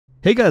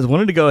Hey guys,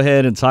 wanted to go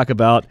ahead and talk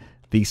about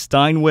the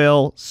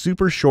Steinwhale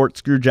Super Short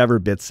Screwdriver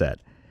bit set.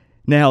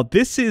 Now,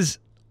 this is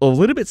a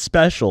little bit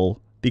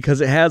special because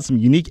it has some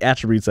unique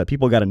attributes that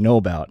people got to know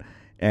about.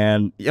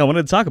 And I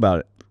wanted to talk about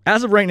it.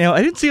 As of right now,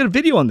 I didn't see a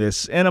video on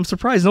this, and I'm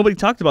surprised nobody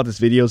talked about this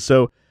video.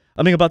 So,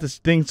 about this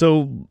thing.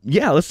 So,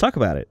 yeah, let's talk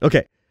about it.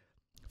 Okay.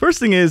 First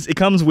thing is, it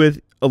comes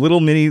with a little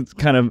mini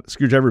kind of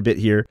screwdriver bit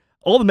here.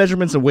 All the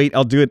measurements and weight,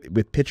 I'll do it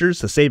with pictures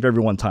to save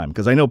everyone time.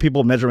 Because I know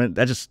people measurement,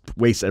 that just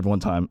wastes everyone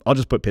time. I'll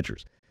just put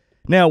pictures.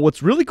 Now,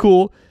 what's really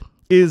cool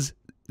is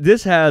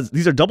these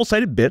are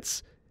double-sided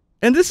bits.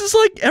 And this is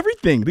like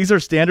everything. These are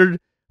standard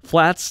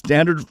flats,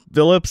 standard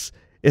Phillips.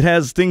 It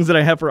has things that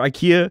I have for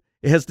IKEA.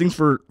 It has things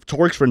for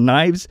Torx for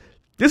knives.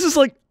 This is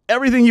like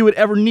everything you would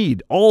ever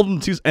need. All of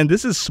them too. And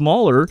this is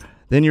smaller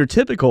than your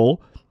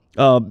typical,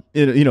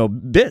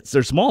 bits.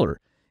 They're smaller.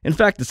 In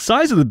fact, the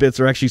size of the bits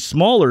are actually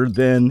smaller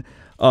than,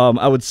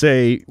 I would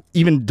say,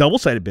 even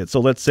double-sided bits. So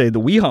let's say the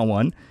Wiha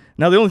one.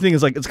 Now, the only thing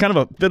is, like, it's kind of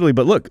a fiddly,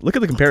 but look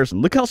at the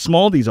comparison. Look how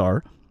small these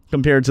are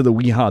compared to the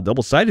Wiha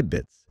double-sided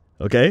bits,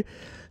 okay?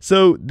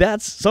 So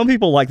some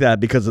people like that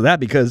because of that,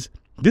 because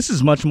this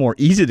is much more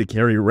easy to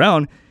carry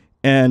around,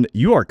 and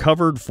you are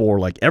covered for,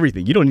 like,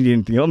 everything. You don't need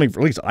anything else. I mean, at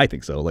least I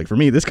think so. Like, for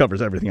me, this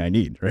covers everything I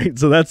need, right?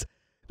 So that's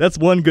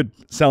one good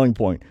selling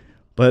point.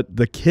 But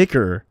the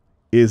kicker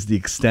is the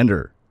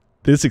extender.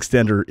 This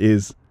extender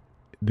is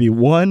the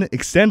one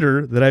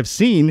extender that I've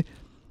seen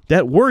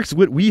that works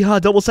with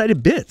Wiha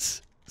double-sided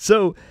bits.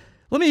 So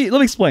let me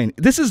explain.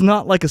 This is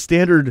not like a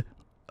standard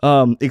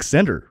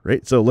extender,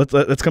 right? So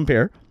let's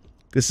compare.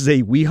 This is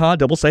a Wiha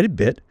double-sided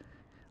bit.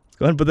 Let's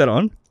go ahead and put that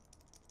on.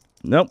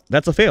 Nope,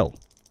 that's a fail.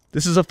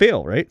 This is a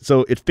fail, right?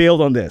 So it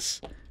failed on this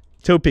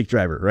toe pick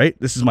driver, right?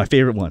 This is my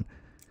favorite one.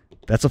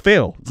 That's a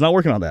fail. It's not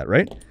working on that,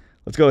 right?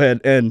 Let's go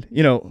ahead and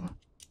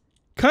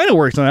kind of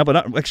works on that, but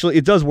not actually.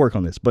 It does work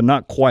on this, but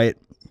not quite.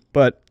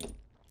 But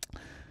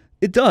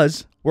it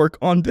does work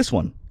on this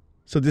one.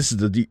 So this is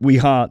the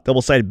Wiha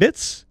double-sided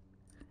bits,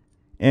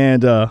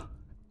 and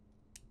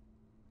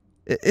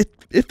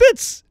it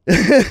fits.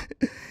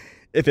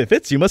 If it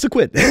fits, you must have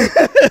quit.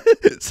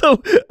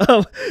 So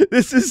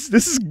this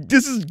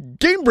is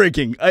game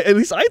breaking. At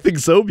least I think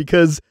so,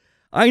 because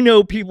I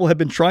know people have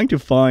been trying to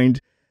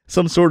find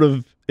some sort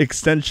of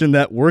extension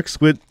that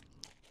works with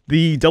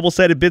the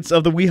double-sided bits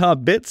of the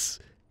Wiha bits.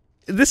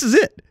 This is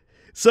it.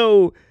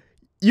 So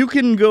you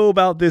can go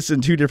about this in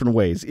two different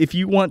ways. If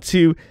you want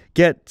to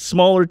get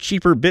smaller,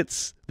 cheaper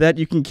bits that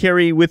you can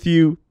carry with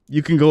you,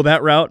 you can go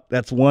that route.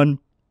 That's one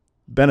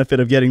benefit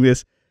of getting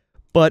this.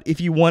 But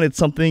if you wanted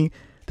something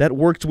that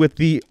worked with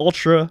the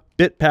Ultra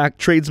Bit Pack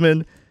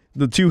Tradesman,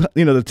 the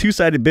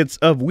two-sided bits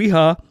of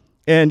Wiha,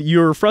 and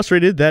you're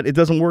frustrated that it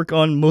doesn't work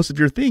on most of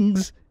your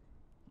things,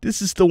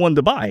 this is the one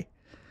to buy.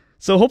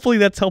 So hopefully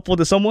that's helpful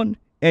to someone,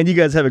 and you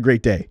guys have a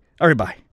great day. All right, bye.